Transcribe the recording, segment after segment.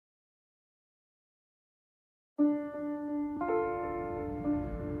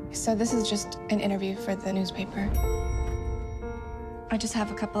So this is just an interview for the newspaper. I just have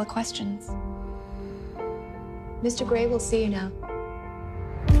a couple of questions. Mr. Gray will see you now.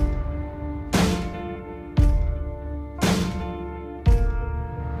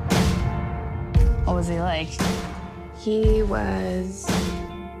 What was he like? He was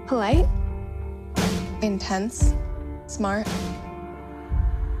polite, Intense, smart,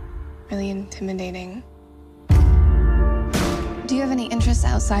 really intimidating. Do you have any interests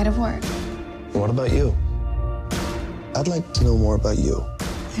outside of work? What about you? I'd like to know more about you.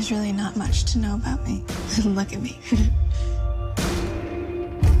 There's really not much to know about me. Look at me.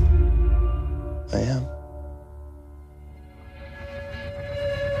 I am.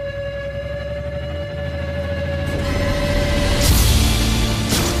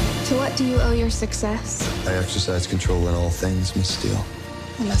 To what do you owe your success? I exercise control in all things, Miss Steele.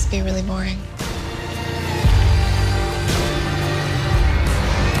 It must be really boring.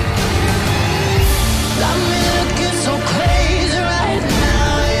 Got me looking so crazy right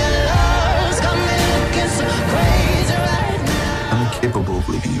now. Your love's got me looking so crazy right now. I'm incapable of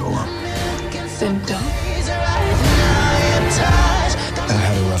leaving you alone. Then don't. I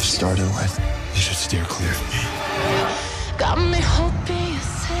had a rough start in life. You should steer clear of me. Got me hoping you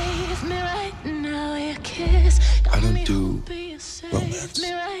save me right now. Your kiss. I don't do romance.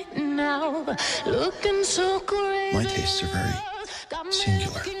 Me right now. Looking so crazy. My tastes are very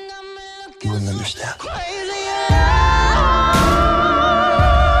singular. You wouldn't understand. Crazy.